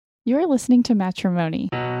You're listening to Matrimony.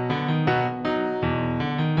 I'm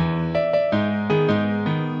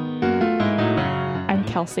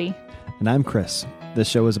Kelsey. And I'm Chris. This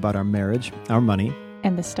show is about our marriage, our money,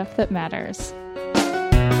 and the stuff that matters.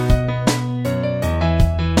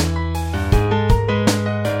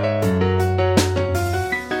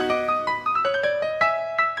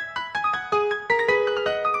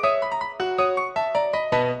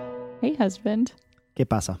 Hey, husband. ¿Qué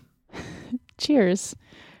pasa? Cheers.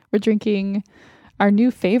 We're drinking our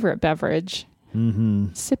new favorite beverage,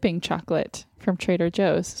 sipping chocolate from Trader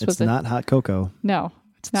Joe's. It's not hot cocoa. No,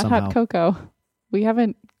 it's not Somehow. hot cocoa. We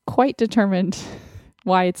haven't quite determined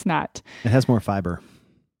why it's not. It has more fiber.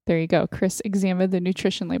 There you go. Chris examined the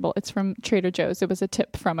nutrition label. It's from Trader Joe's. It was a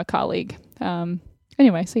tip from a colleague.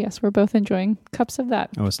 Anyway, so yes, we're both enjoying cups of that.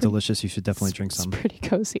 Oh, it's delicious. You should definitely drink some. It's pretty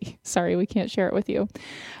cozy. Sorry, we can't share it with you.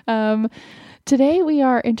 Today, we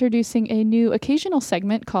are introducing a new occasional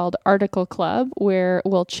segment called Article Club, where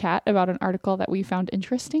we'll chat about an article that we found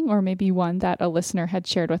interesting or maybe one that a listener had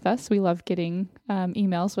shared with us. We love getting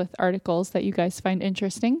emails with articles that you guys find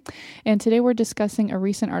interesting. And today, we're discussing a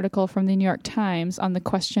recent article from the New York Times on the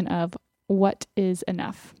question of what is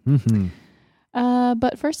enough.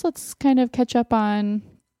 But first, let's kind of catch up on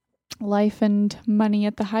life and money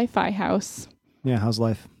at the Hi-Fi house. Yeah, how's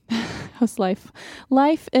life? How's life?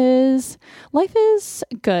 Life is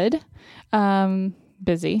good.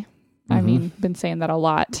 Busy. I mean, been saying that a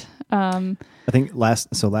lot. I think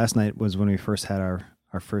last night was when we first had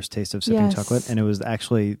our first taste of sipping chocolate, and it was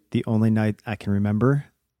actually the only night I can remember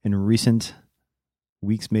in recent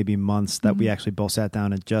weeks, maybe months, that we actually both sat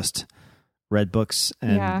down and just read books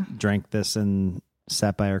and drank this and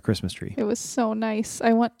sat by our Christmas tree. It was so nice.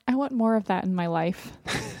 I want more of that in my life.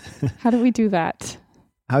 How do we do that?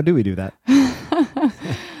 How do we do that?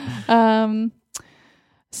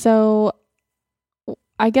 So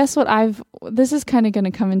I guess this is kind of going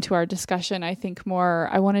to come into our discussion. I think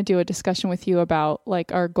I want to do a discussion with you about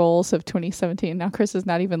like our goals of 2017. Now, Chris is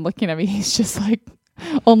not even looking at me. He's just like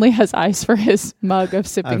only has eyes for his mug of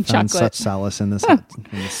sipping chocolate. I found such solace in this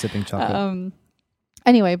sipping chocolate.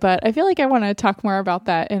 Anyway, but I feel like I want to talk more about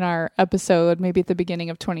that in our episode, maybe at the beginning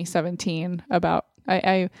of 2017 about,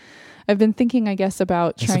 I've been thinking, I guess,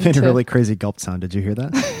 about trying to... It's made a really crazy gulp sound. Did you hear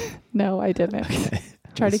that? No, I didn't. Okay.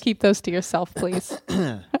 Try to keep those to yourself, please.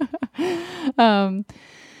 I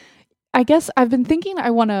guess I've been thinking I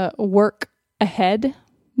want to work ahead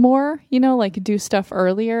more, like do stuff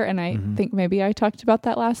earlier. And I think maybe I talked about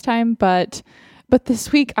that last time, but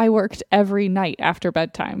this week I worked every night after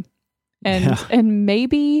bedtime. And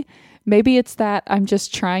maybe it's that I'm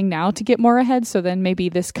just trying now to get more ahead. So then maybe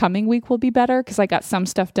this coming week will be better because I got some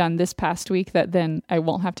stuff done this past week that then I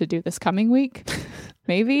won't have to do this coming week.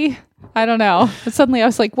 Maybe. I don't know. But suddenly I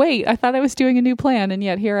was like, wait, I thought I was doing a new plan. And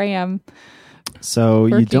yet here I am. So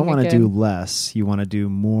you don't want to do less. You want to do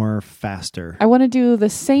more faster. I want to do the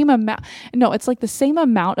same amount. No, it's like the same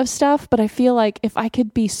amount of stuff. But I feel like if I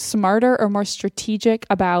could be smarter or more strategic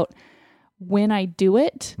about when I do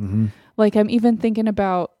it, like I'm even thinking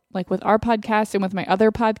about like with our podcast and with my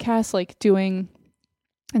other podcasts, like doing,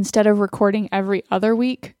 instead of recording every other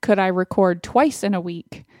week, could I record twice in a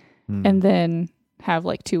week and then have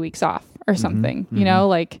like 2 weeks off or something,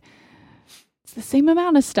 like it's the same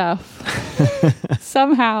amount of stuff.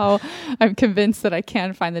 Somehow I'm convinced that I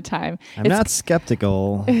can find the time. I'm not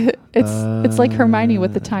skeptical. It's like Hermione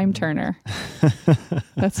with the time turner.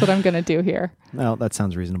 That's what I'm going to do here. Well, that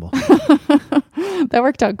sounds reasonable. That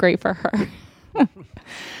worked out great for her.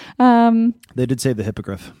 They did save the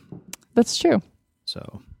hippogriff. That's true.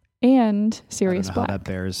 So, and Sirius I don't know Black. how that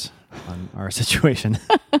bears on our situation.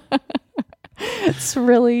 It's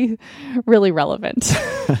really, really relevant.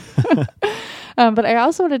 But I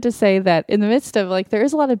also wanted to say that in the midst of like, there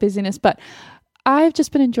is a lot of busyness, but I've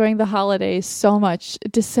just been enjoying the holidays so much.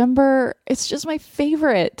 December, it's just my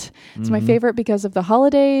favorite. It's my favorite because of the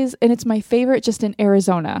holidays, and it's my favorite just in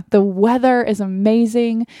Arizona. The weather is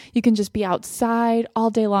amazing. You can just be outside all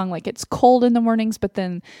day long. Like it's cold in the mornings, but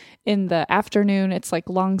then in the afternoon, it's like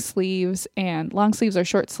long sleeves or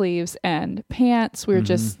short sleeves and pants.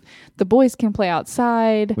 The boys can play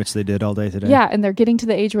outside. Which they did all day today. Yeah, and they're getting to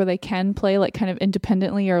the age where they can play like kind of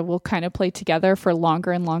independently or will kind of play together for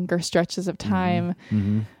longer and longer stretches of time.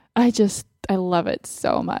 I love it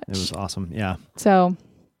so much. It was awesome. Yeah. So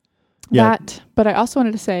but I also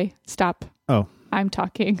wanted to say, stop. Oh. I'm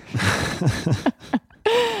talking.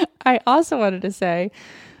 I also wanted to say,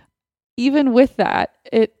 even with that,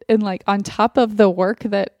 and like on top of the work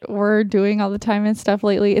that we're doing all the time and stuff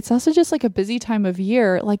lately, it's also just like a busy time of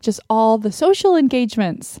year, like just all the social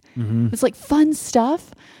engagements. It's like fun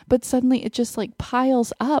stuff, but suddenly it just like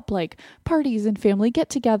piles up, like parties and family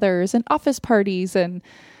get-togethers and office parties, and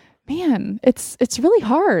man, it's really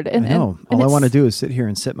hard. And I know. All I want to do is sit here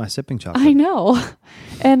and sip my sipping chocolate. I know.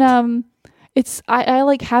 And I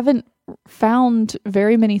like haven't found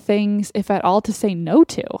very many things, if at all, to say no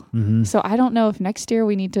to. So I don't know if next year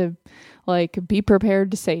we need to like be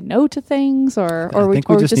prepared to say no to things, or we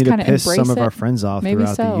just need kind to of piss embrace some of it. our friends off Maybe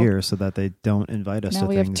throughout so. the year so that they don't invite us Now to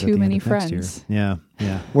we things have at too the many end of next friends. year.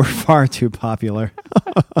 Yeah. We're far too popular.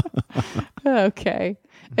 Okay.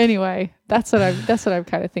 Anyway, that's what I'm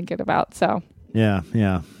kind of thinking about. So Yeah.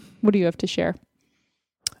 what do you have to share?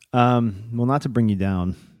 Well, not to bring you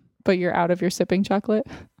down. But you're out of your sipping chocolate?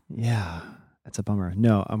 Yeah, that's a bummer.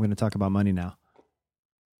 No, I'm going to talk about money now.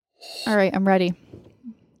 All right, I'm ready.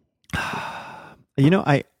 You know,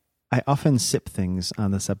 I often sip things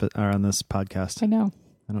on this on this podcast. I know.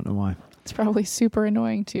 I don't know why. It's probably super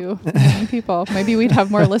annoying to many people. Maybe we'd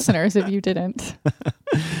have more listeners if you didn't.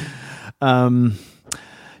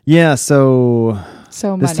 Yeah, so this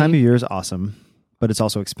money. Time of year is awesome, but it's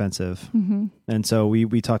also expensive. And so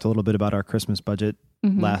we talked a little bit about our Christmas budget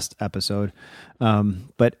last episode.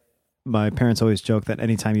 But my parents always joke that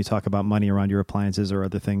anytime you talk about money around your appliances or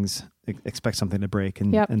other things, expect something to break,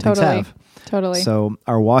 and things have. Totally. So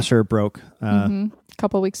our washer broke a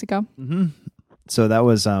couple of weeks ago. So that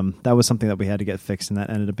was something that we had to get fixed, and that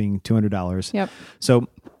ended up being $200. Yep. So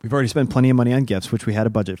we've already spent plenty of money on gifts, which we had a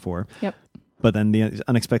budget for. Yep. But then the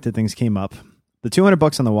unexpected things came up. The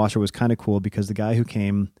 $200 on the washer was kind of cool because the guy who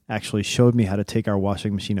came actually showed me how to take our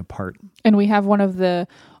washing machine apart. And we have one of the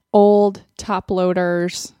old top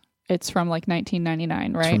loaders. It's from like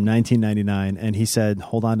 1999, right? It's from 1999. And he said,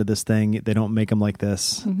 hold on to this thing. They don't make them like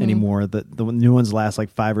this anymore. The new ones last like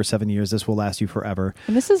 5 or 7 years. This will last you forever.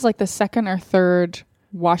 And this is like the second or third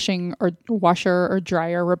washer or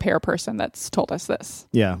dryer repair person that's told us this.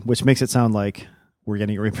 Yeah, which makes it sound like we're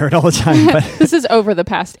getting it repaired all the time. But this is over the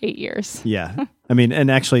past 8 years. Yeah. I mean, and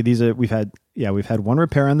actually we've had one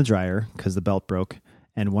repair on the dryer because the belt broke,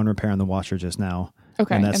 and one repair on the washer just now.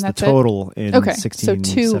 Okay. And that's the total in 16,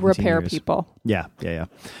 so 2 repair years. people. Yeah.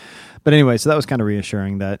 But anyway, so that was kind of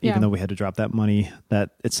reassuring that even though we had to drop that money,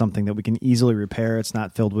 that it's something that we can easily repair. It's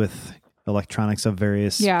not filled with electronics of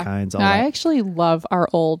various kinds. I actually love our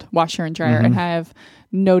old washer and dryer and have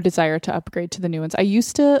no desire to upgrade to the new ones. I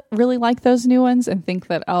used to really like those new ones and think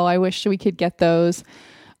that, I wish we could get those.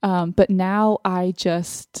 But now I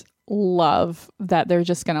just love that they're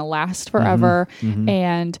just going to last forever.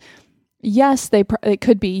 And yes, it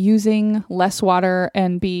could be using less water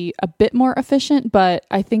and be a bit more efficient, but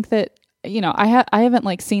I think that, I haven't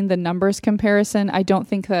like seen the numbers comparison. I don't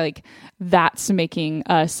think that like that's making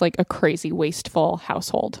us like a crazy wasteful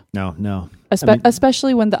household. No.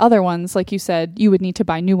 Especially when the other ones, like you said, you would need to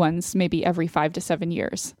buy new ones maybe every 5 to 7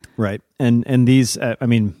 years. Right. And these,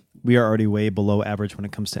 we are already way below average when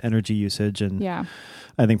it comes to energy usage. And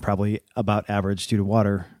I think probably about average due to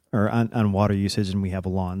water or on water usage, and we have a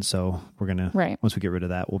lawn. So we're going to, once we get rid of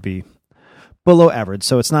that, we'll be below average.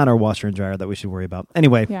 So it's not our washer and dryer that we should worry about.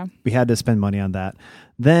 Anyway, we had to spend money on that.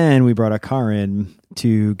 Then we brought our car in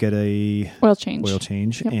to get a oil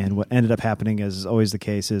change. Yep. And what ended up happening, as is always the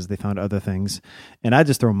case, is they found other things. And I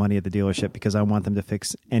just throw money at the dealership because I want them to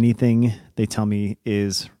fix anything they tell me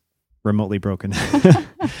is remotely broken.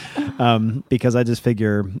 Because I just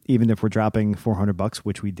figure even if we're dropping $400,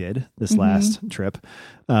 which we did this last trip,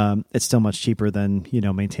 it's still much cheaper than,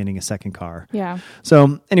 maintaining a second car. Yeah.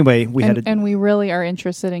 So anyway, and we really are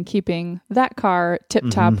interested in keeping that car tip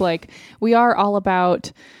top. Like we are all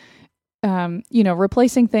about,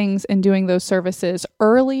 replacing things and doing those services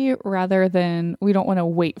early rather than we don't want to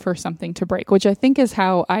wait for something to break, which I think is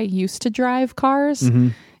how I used to drive cars.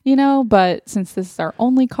 But since this is our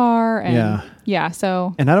only car and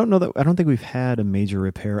so. And I don't think we've had a major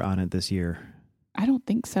repair on it this year. I don't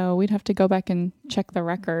think so. We'd have to go back and check the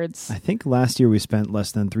records. I think last year we spent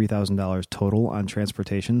less than $3,000 total on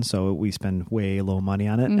transportation. So we spend way low money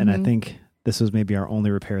on it. And I think this was maybe our only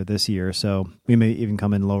repair this year. So we may even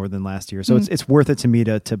come in lower than last year. So it's worth it to me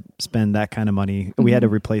to spend that kind of money. We had to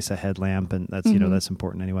replace a headlamp, and that's, that's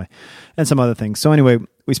important anyway. And some other things. So anyway,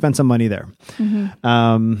 we spent some money there.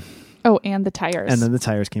 And the tires. And then the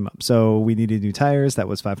tires came up. So we needed new tires. That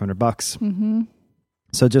was $500.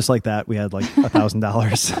 So just like that, we had like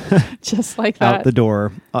 $1,000 just like that out the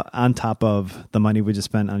door on top of the money we just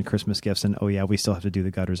spent on Christmas gifts. And we still have to do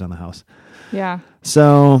the gutters on the house. Yeah.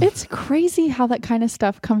 So it's crazy how that kind of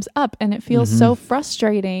stuff comes up, and it feels so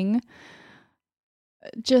frustrating.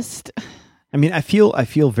 I mean, I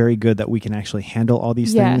feel very good that we can actually handle all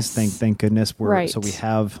these things. Thank goodness so we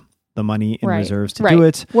have the money in reserves to do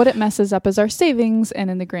it. What it messes up is our savings, and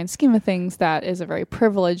in the grand scheme of things, that is a very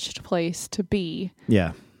privileged place to be.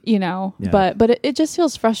 Yeah. But it just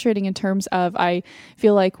feels frustrating in terms of, I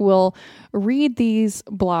feel like we'll read these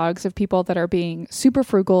blogs of people that are being super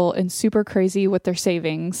frugal and super crazy with their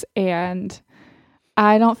savings, and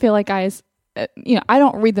I don't feel like I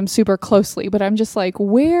don't read them super closely, but I'm just like,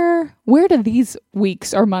 where do these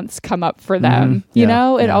weeks or months come up for them?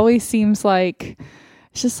 It always seems like,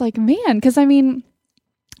 it's just like, man, because I mean,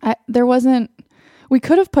 we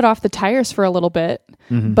could have put off the tires for a little bit,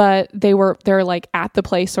 but they're like at the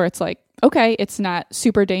place where it's like, okay, it's not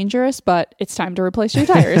super dangerous, but it's time to replace your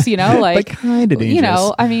tires, like kind of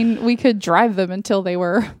dangerous. I mean, we could drive them until they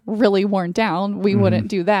were really worn down. We wouldn't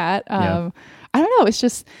do that. I don't know. It's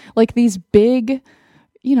just like these big,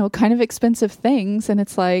 kind of expensive things. And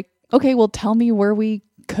it's like, okay, well, tell me where we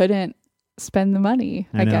couldn't spend the money,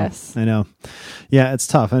 I guess. I know. Yeah, it's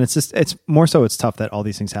tough. And it's more so it's tough that all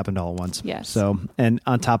these things happened all at once. Yes. So, and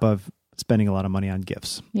on top of spending a lot of money on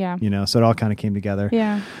gifts. Yeah. So it all kind of came together.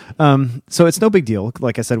 Yeah. So it's no big deal.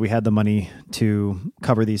 Like I said, we had the money to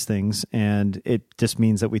cover these things, and it just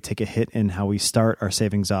means that we take a hit in how we start our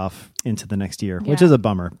savings off into the next year, which is a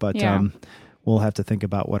bummer, but we'll have to think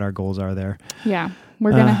about what our goals are there. Yeah.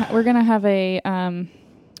 We're going to have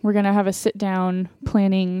a sit down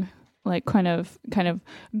planning, like kind of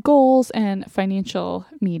goals and financial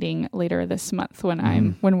meeting later this month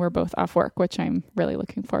when we're both off work, which I'm really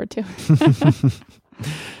looking forward to.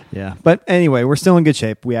 Yeah. But anyway, we're still in good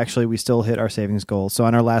shape. We still hit our savings goals. So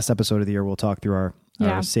on our last episode of the year, we'll talk through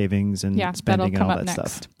our savings and spending and all that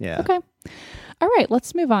stuff. Yeah. Okay. All right.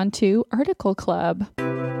 Let's move on to Article Club.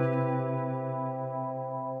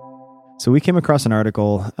 So we came across an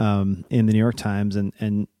article in the New York Times,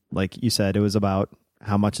 and like you said, it was about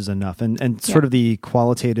how much is enough, and sort of the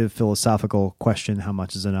qualitative philosophical question, how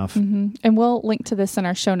much is enough? And we'll link to this in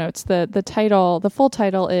our show notes. The full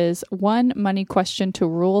title is One Money Question to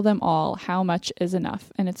Rule Them All, How Much is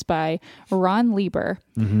Enough? And it's by Ron Lieber.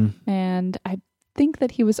 And I think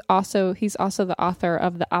that he's also the author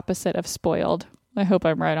of The Opposite of Spoiled. I hope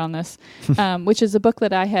I'm right on this, which is a book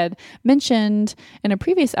that I had mentioned in a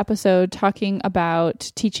previous episode talking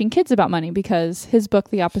about teaching kids about money, because his book,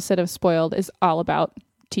 The Opposite of Spoiled, is all about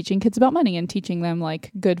teaching kids about money and teaching them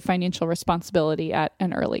like good financial responsibility at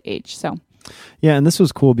an early age. So, yeah. And this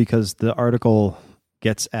was cool because the article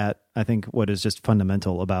gets at, I think, what is just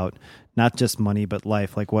fundamental about not just money, but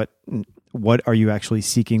life. Like what are you actually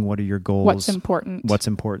seeking? What are your goals? What's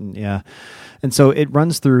important? Yeah. And so it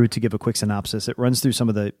runs through, to give a quick synopsis, it runs through some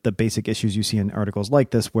of the basic issues you see in articles like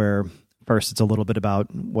this, where first it's a little bit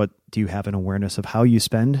about what do you have an awareness of how you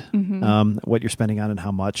spend, what you're spending on and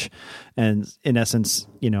how much. And in essence,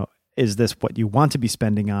 is this what you want to be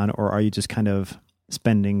spending on, or are you just kind of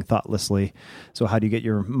spending thoughtlessly? So how do you get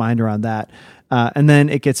your mind around that? And then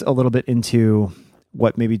it gets a little bit into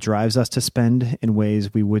what maybe drives us to spend in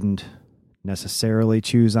ways we wouldn't necessarily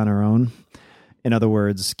choose on our own. In other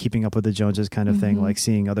words, keeping up with the Joneses kind of thing, like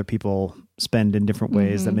seeing other people spend in different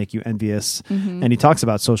ways that make you envious. And he talks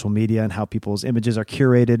about social media and how people's images are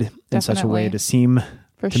curated in such a way to seem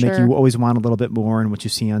make you always want a little bit more, and what you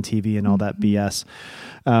see on TV and all that BS.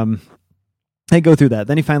 I go through that.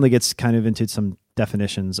 Then he finally gets kind of into some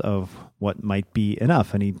definitions of what might be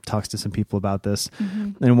enough. And he talks to some people about this.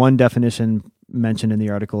 And one definition mentioned in the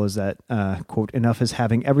article is that, quote, enough is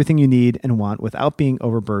having everything you need and want without being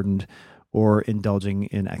overburdened or indulging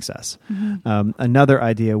in excess. Another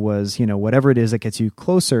idea was, whatever it is that gets you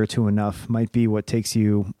closer to enough might be what takes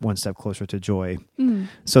you one step closer to joy.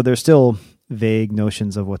 So there's still vague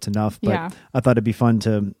notions of what's enough, but I thought it'd be fun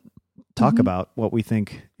to talk about what we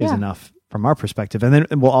think is enough from our perspective. And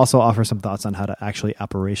then we'll also offer some thoughts on how to actually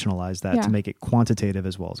operationalize that to make it quantitative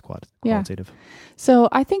as well as qualitative. So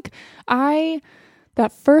I think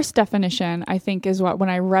that first definition, I think, is what, when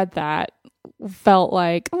I read that, felt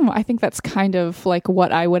like, I think that's kind of like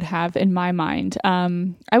what I would have in my mind.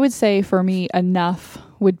 I would say for me, enough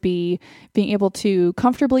would be being able to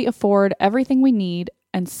comfortably afford everything we need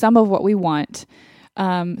and some of what we want,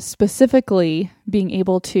 specifically being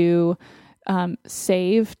able to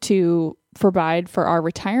save to provide for our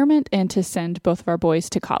retirement and to send both of our boys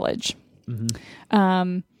to college.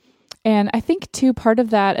 And I think too, part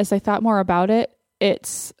of that, as I thought more about it,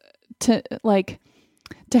 it's to like,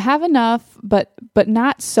 to have enough, but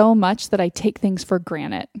not so much that I take things for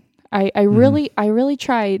granted. I really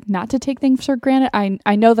try not to take things for granted.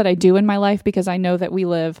 I know that I do in my life because I know that we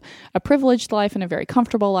live a privileged life and a very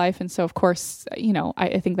comfortable life. And so, of course,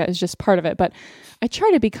 I think that is just part of it. But I try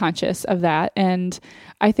to be conscious of that. And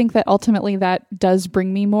I think that ultimately that does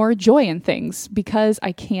bring me more joy in things because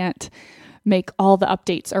I can't make all the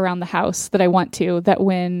updates around the house that I want to, that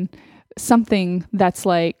when something that's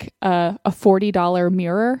like a $40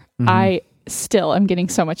 mirror, I still am getting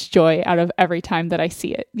so much joy out of every time that I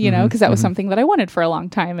see it, because that was something that I wanted for a long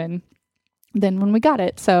time. And then when we got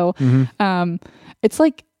it, so it's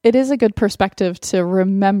like, it is a good perspective to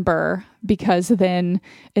remember, because then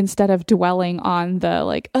instead of dwelling on the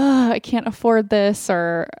like, I can't afford this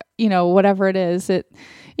or, whatever it is, it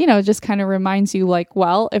just kind of reminds you like,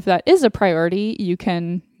 well, if that is a priority, you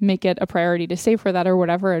can make it a priority to save for that or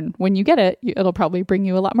whatever. And when you get it, it'll probably bring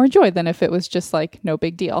you a lot more joy than if it was just like no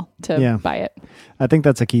big deal to buy it. I think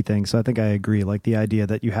that's a key thing. So I think I agree. Like the idea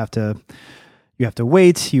that you have to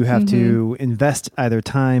wait, you have to invest either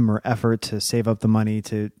time or effort to save up the money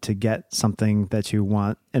to get something that you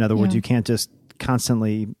want. In other words, you can't just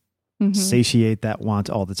constantly satiate that want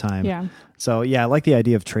all the time. Yeah. So I like the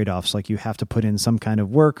idea of trade-offs. Like you have to put in some kind of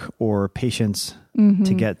work or patience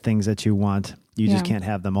to get things that you want. You just can't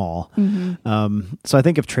have them all. So I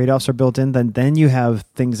think if trade-offs are built in, then you have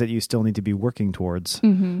things that you still need to be working towards.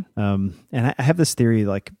 And I have this theory,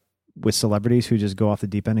 like with celebrities who just go off the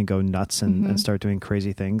deep end and go nuts and start doing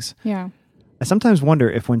crazy things. Yeah. I sometimes wonder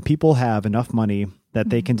if when people have enough money that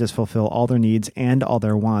they can just fulfill all their needs and all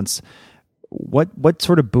their wants, what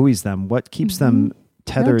sort of buoys them? What keeps them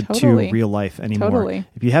tethered to real life anymore? Totally.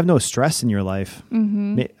 If you have no stress in your life,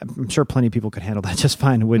 I'm sure plenty of people could handle that just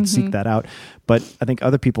fine and would seek that out. But I think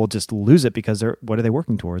other people just lose it because what are they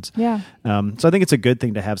working towards? Yeah. So I think it's a good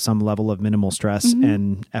thing to have some level of minimal stress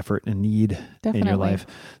and effort and need in your life.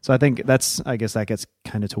 So I think I guess that gets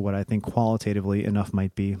kind of to what I think qualitatively enough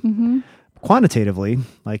might be. Quantitatively,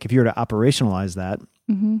 like if you were to operationalize that,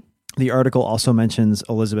 the article also mentions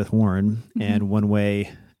Elizabeth Warren and one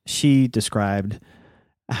way she described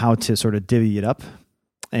how to sort of divvy it up.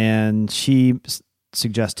 And she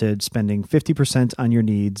suggested spending 50% on your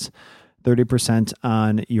needs, 30%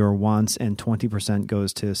 on your wants, and 20%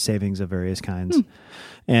 goes to savings of various kinds.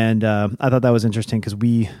 And I thought that was interesting because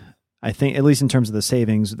I think, at least in terms of the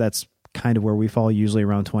savings, that's kind of where we fall, usually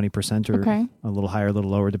around 20% or a little higher, a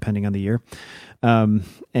little lower, depending on the year. And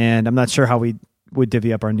I'm not sure how we would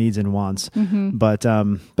divvy up our needs and wants, but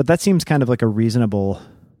that seems kind of like a reasonable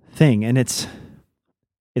thing. And it's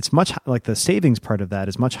much like the savings part of that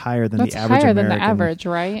is much higher than the average American. Than the average,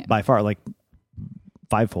 right? By far, like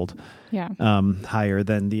fivefold. Yeah. Higher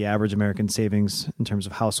than the average American savings in terms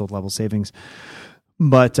of household level savings.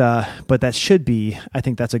 But that should be, I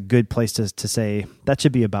think that's a good place to say that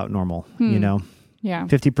should be about normal, Yeah.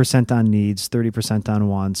 50% on needs, 30% on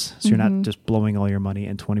wants. So you're not just blowing all your money,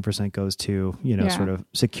 and 20% goes to, sort of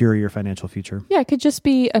secure your financial future. Yeah. It could just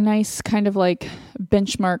be a nice kind of like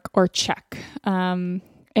benchmark or check. And,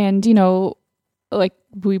 like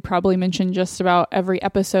we probably mentioned just about every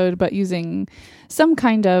episode, but using some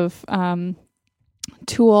kind of,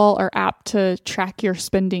 tool or app to track your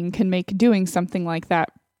spending can make doing something like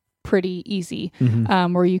that pretty easy,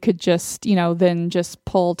 where you could just, then just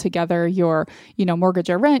pull together your, mortgage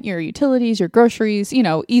or rent, your utilities, your groceries,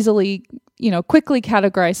 easily, quickly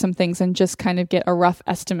categorize some things and just kind of get a rough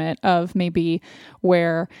estimate of maybe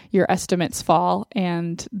where your estimates fall.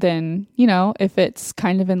 And then, if it's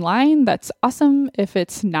kind of in line, that's awesome. If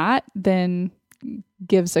it's not, then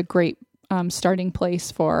gives a great starting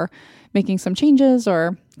place for making some changes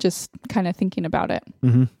or just kind of thinking about it.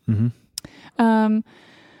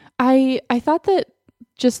 I thought that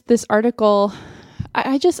just this article,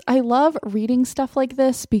 I love reading stuff like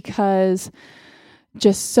this because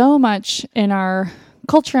just so much in our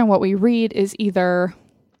culture and what we read is either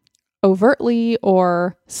overtly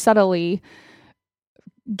or subtly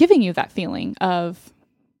giving you that feeling of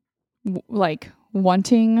like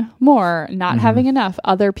wanting more, not having enough.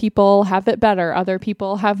 Other people have it better. Other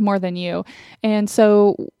people have more than you. And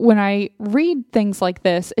so when I read things like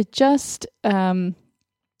this, it just kind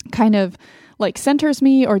of like centers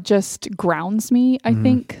me or just grounds me, I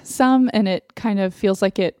think, some. And it kind of feels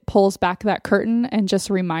like it pulls back that curtain and just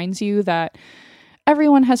reminds you that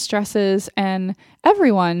everyone has stresses, and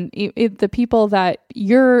everyone, the people that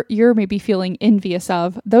you're maybe feeling envious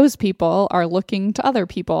of, those people are looking to other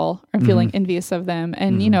people and feeling envious of them.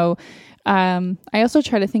 And, I also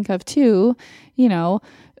try to think of too,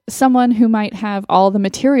 someone who might have all the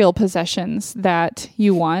material possessions that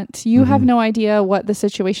you want, you have no idea what the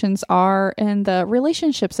situations are in the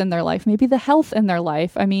relationships in their life, maybe the health in their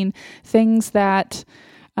life. I mean, things that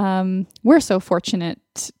we're so fortunate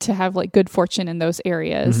to have like good fortune in those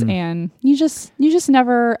areas, and you just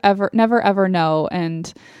never ever know.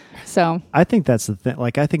 And so I think that's the thing.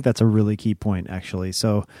 Like, I think that's a really key point, actually.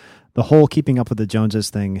 So the whole keeping up with the Joneses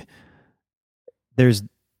thing,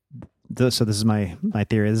 so this is my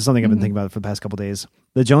theory. This is something I've been thinking about for the past couple of days.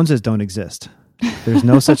 The Joneses don't exist. There's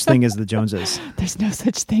no such thing as the Joneses. There's no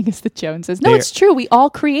such thing as the Joneses. No, it's true. We all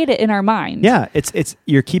create it in our mind. Yeah, it's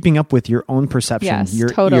you're keeping up with your own perception. Yes,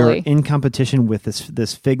 you're in competition with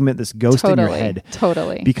this figment, this ghost in your head.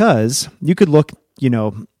 Totally. Because you could look,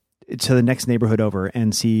 to the next neighborhood over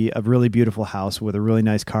and see a really beautiful house with a really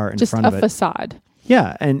nice car in front of it. Just a facade.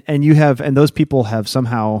 Yeah, and those people have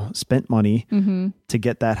somehow spent money to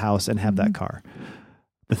get that house and have that car.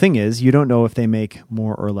 The thing is, you don't know if they make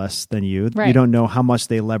more or less than you. Right. You don't know how much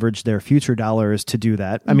they leverage their future dollars to do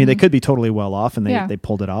that. I mean, they could be totally well off and they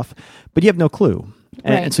pulled it off, but you have no clue.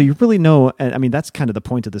 And so you really know, I mean, that's kind of the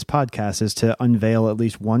point of this podcast, is to unveil at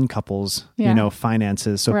least one couple's,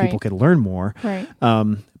 finances so people can learn more. Right.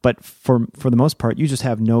 But for the most part, you just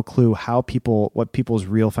have no clue what people's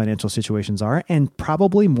real financial situations are. And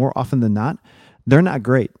probably more often than not, they're not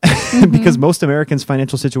great because most Americans'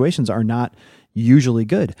 financial situations are not usually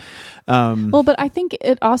good. But I think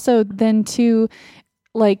it also then too,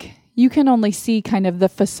 like, you can only see kind of the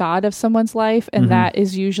facade of someone's life, and that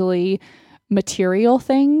is usually material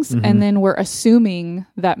things, and then we're assuming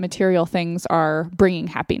that material things are bringing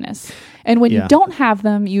happiness. And when you don't have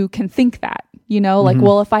them, you can think that, like,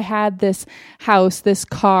 well, if I had this house, this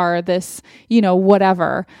car, this,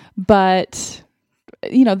 whatever, but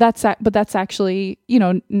that's actually,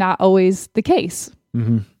 not always the case.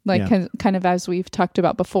 Kind of as we've talked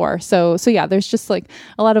about before. So yeah, there's just like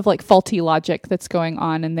a lot of like faulty logic that's going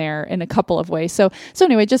on in there in a couple of ways. So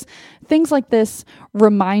anyway, just things like this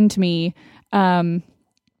remind me, and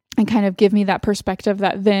kind of give me that perspective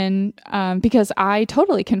that then, because I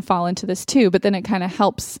totally can fall into this too, but then it kind of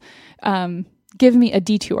helps, give me a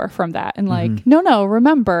detour from that and like, no,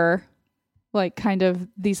 remember, like, kind of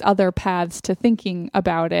these other paths to thinking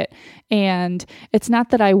about it. And it's not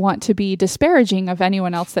that I want to be disparaging of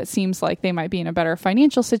anyone else that seems like they might be in a better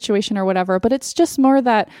financial situation or whatever, but it's just more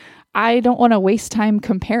that I don't want to waste time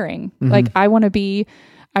comparing. Like, I want to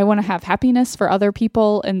have happiness for other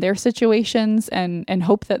people in their situations and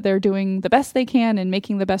hope that they're doing the best they can and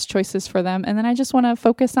making the best choices for them. And then I just want to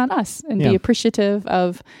focus on us and be appreciative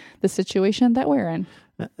of the situation that we're in.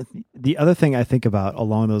 The other thing I think about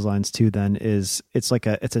along those lines too, then, is it's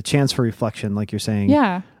a chance for reflection, like you're saying.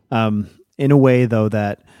 Yeah. In a way, though,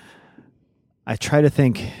 that I try to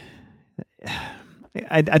think.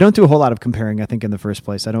 I don't do a whole lot of comparing, I think, in the first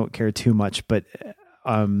place. I don't care too much, but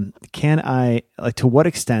can I, like, to what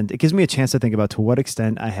extent, it gives me a chance to think about to what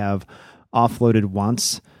extent I have offloaded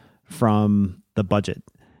wants from the budget.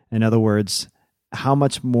 In other words, how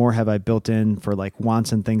much more have I built in for like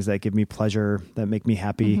wants and things that give me pleasure, that make me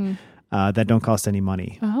happy, that don't cost any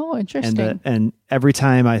money. Oh, interesting. And every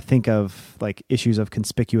time I think of like issues of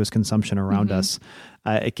conspicuous consumption around us,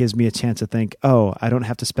 it gives me a chance to think, oh, I don't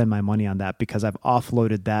have to spend my money on that because I've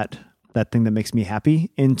offloaded that thing that makes me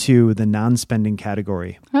happy into the non-spending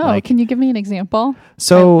category. Oh, can you give me an example?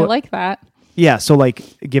 So I like that. Yeah. So like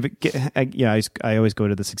I always go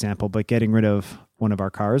to this example, but getting rid of one of our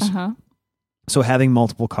cars. So having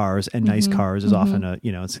multiple cars and nice cars is often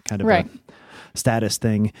it's kind of a status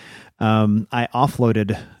thing. I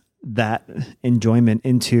offloaded that enjoyment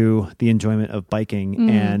into the enjoyment of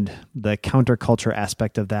biking and the counterculture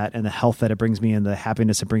aspect of that and the health that it brings me and the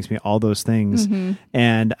happiness it brings me, all those things.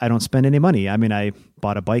 And I don't spend any money. I mean, I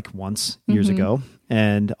bought a bike once years ago,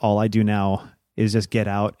 and all I do now is just get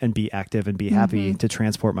out and be active and be happy to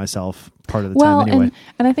transport myself part of the time anyway.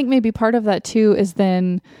 And I think maybe part of that too is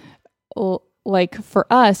then, like, for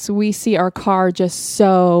us, we see our car just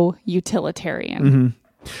so utilitarian.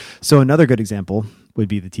 So another good example would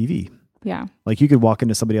be the TV. Yeah. Like, you could walk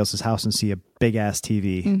into somebody else's house and see a big ass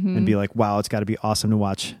TV and be like, wow, it's got to be awesome to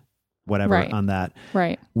watch whatever on that.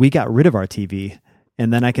 Right. We got rid of our TV,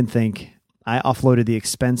 and then I can think, I offloaded the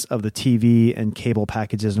expense of the TV and cable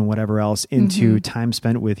packages and whatever else into time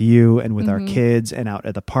spent with you and with our kids and out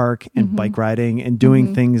at the park and bike riding and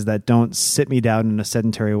doing things that don't sit me down in a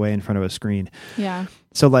sedentary way in front of a screen. Yeah.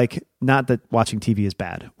 So, like, not that watching TV is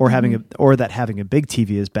bad or having a big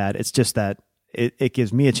TV is bad. It's just that it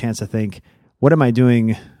gives me a chance to think, what am I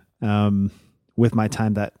doing with my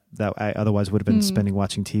time that that I otherwise would have been spending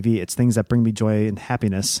watching TV. It's things that bring me joy and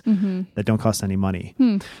happiness that don't cost any money.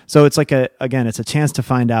 So it's like it's a chance to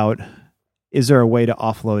find out, is there a way to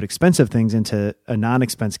offload expensive things into a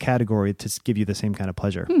non-expense category to give you the same kind of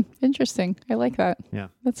pleasure? Interesting. I like that. Yeah.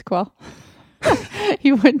 That's cool.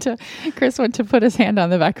 Chris went to put his hand on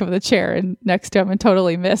the back of the chair and next to him and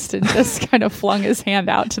totally missed and just kind of flung his hand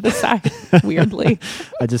out to the side weirdly.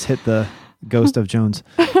 I just hit the ghost of Jones.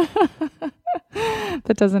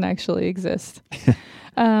 That doesn't actually exist. Okay.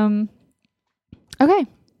 I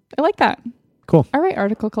like that. Cool. All right,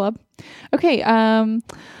 Article Club. Okay.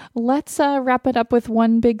 Let's wrap it up with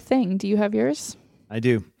one big thing. Do you have yours? I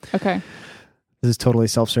do. Okay. This is totally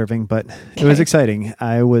self-serving, but it was exciting.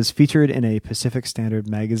 I was featured in a Pacific Standard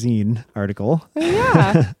magazine article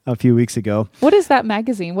a few weeks ago. What is that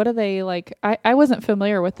magazine? What are they like? I wasn't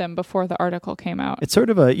familiar with them before the article came out. It's sort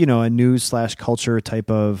of a news/culture type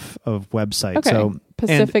of website. Okay. So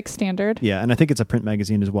Pacific Standard. Yeah, and I think it's a print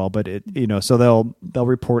magazine as well, but so they'll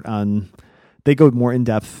report on, they go more in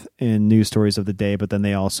depth in news stories of the day, but then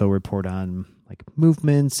they also report on like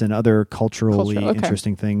movements and other culturally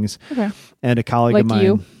interesting things. Okay. And a colleague of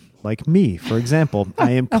mine, like me, for example,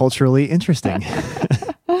 I am culturally interesting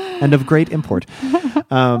and of great import.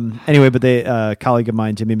 Anyway, but a colleague of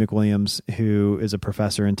mine, Jimmy McWilliams, who is a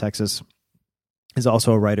professor in Texas, is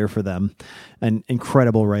also a writer for them, an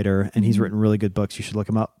incredible writer, and he's written really good books. You should look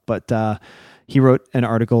him up. But he wrote an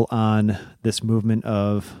article on this movement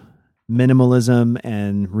of minimalism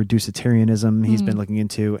and reducitarianism he's been looking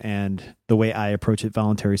into, and the way I approach it,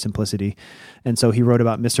 voluntary simplicity. And so he wrote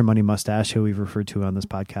about Mr. Money Mustache, who we've referred to on this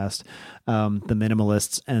podcast, the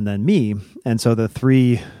minimalists, and then me. And so the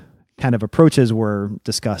three kind of approaches were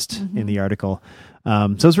discussed in the article.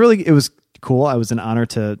 So it was cool. I was an honor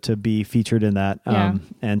to be featured in that.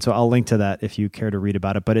 And so I'll link to that if you care to read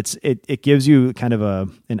about it. But it gives you kind of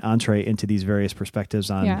an entree into these various perspectives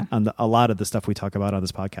on a lot of the stuff we talk about on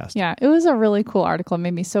this podcast. Yeah, it was a really cool article. It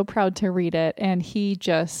made me so proud to read it. And he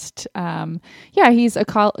just, he's a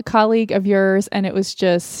colleague of yours. And it was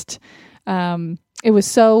just, it was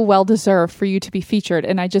so well-deserved for you to be featured.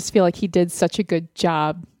 And I just feel like he did such a good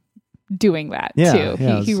job doing that too.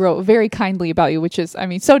 He wrote very kindly about you, which is,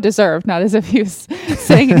 so deserved, not as if he was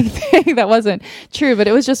saying anything that wasn't true, but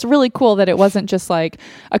it was just really cool that it wasn't just like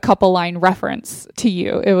a couple line reference to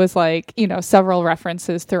you. It was like, several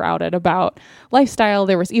references throughout it about lifestyle.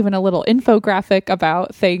 There was even a little infographic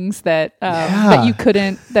about things that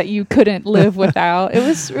you couldn't live without. It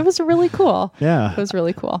was really cool. Yeah. It was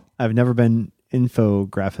really cool. I've never been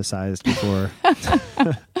infographicized before.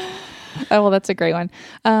 Oh, well, that's a great one.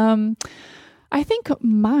 I think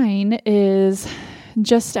mine is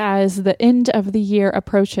just as the end of the year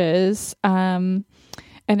approaches, and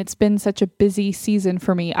it's been such a busy season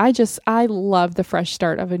for me. I love the fresh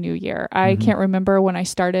start of a new year. I can't remember when I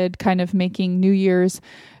started kind of making New Year's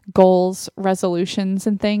goals, resolutions,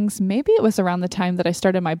 and things. Maybe it was around the time that I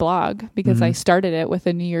started my blog, because I started it with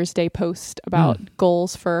a New Year's Day post about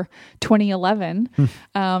goals for 2011.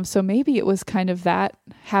 So maybe it was kind of that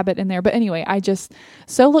habit in there. But anyway, I just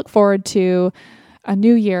so look forward to a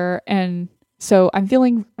new year. And so I'm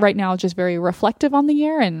feeling right now just very reflective on the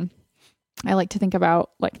year. And I like to think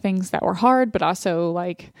about like things that were hard, but also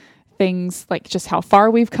like things like just how far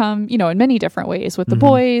we've come, in many different ways with the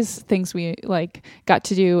boys, things we like got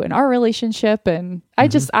to do in our relationship. And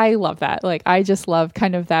I love that. Like, I just love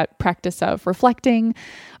kind of that practice of reflecting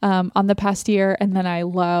on the past year. And then I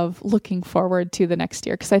love looking forward to the next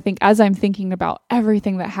year. Cause I think as I'm thinking about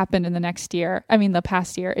everything that happened in the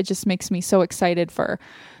past year, it just makes me so excited for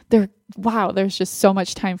there's just so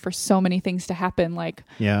much time for so many things to happen. Like,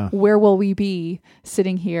 where will we be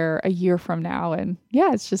sitting here a year from now? And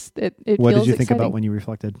it's just, it what feels What did you think exciting. About when you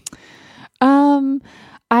reflected?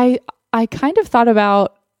 I kind of thought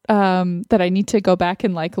about, that I need to go back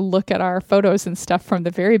and like look at our photos and stuff from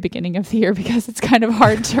the very beginning of the year, because it's kind of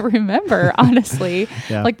hard to remember, honestly.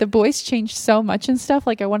 Like, the boys changed so much and stuff.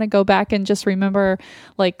 Like, I want to go back and just remember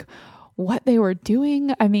like what they were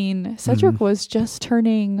doing. Cedric was just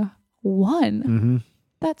turning 1.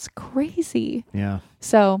 That's crazy. Yeah.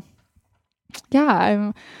 So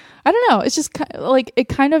I don't know. It's just like, it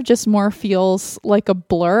kind of just more feels like a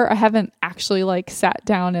blur. I haven't actually like sat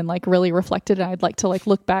down and like really reflected. And I'd like to like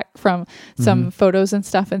look back from some photos and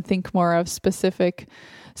stuff and think more of specific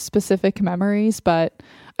memories. But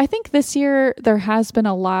I think this year there has been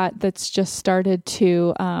a lot that's just started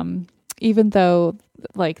to, even though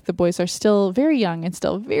like the boys are still very young and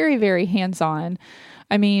still very, very hands-on.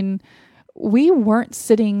 We weren't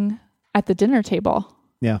sitting at the dinner table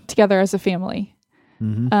together as a family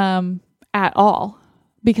at all.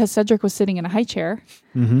 because Cedric was sitting in a high chair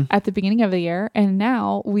at the beginning of the year, and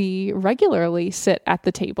now we regularly sit at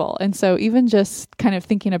the table. And so even just kind of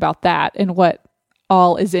thinking about that and what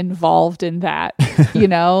all is involved in that,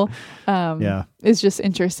 is just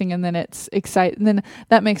interesting. And then it's exciting. Then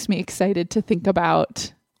that makes me excited to think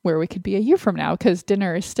about where we could be a year from now, because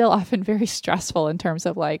dinner is still often very stressful in terms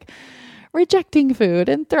of like rejecting food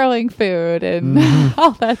and throwing food and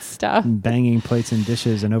all that stuff. And banging plates and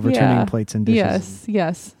dishes and overturning plates and dishes.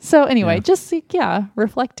 Yes. So anyway, just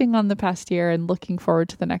reflecting on the past year and looking forward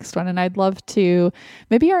to the next one. And I'd love to,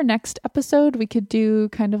 maybe our next episode, we could do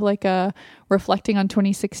kind of like a reflecting on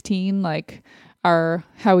 2016, like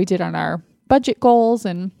how we did on our budget goals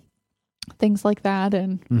and things like that,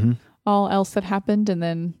 and all else that happened. And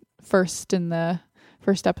then in the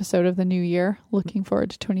first episode of the new year, looking forward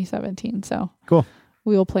to 2017. So cool.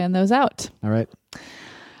 We will plan those out. All right.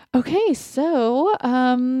 Okay. So,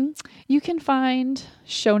 you can find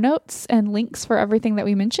show notes and links for everything that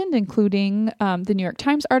we mentioned, including, the New York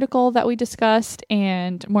Times article that we discussed.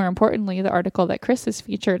 And more importantly, the article that Chris is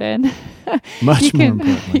featured in. More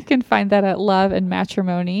importantly. You can find that at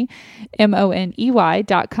loveandmatrimony,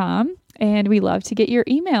 MONEY.com. And we love to get your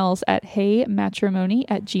emails at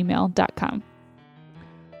heymatrimony@gmail.com.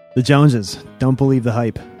 The Joneses, don't believe the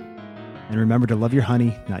hype. And remember to love your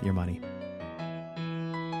honey, not your money.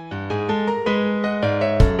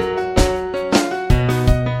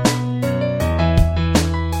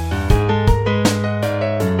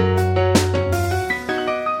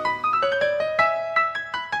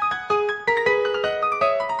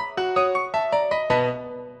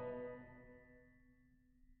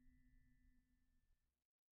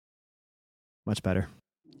 Much better.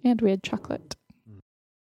 And we had chocolate.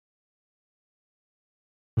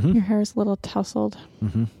 Your hair is a little tousled.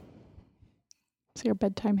 It's your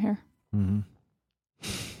bedtime hair.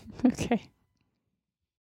 Okay.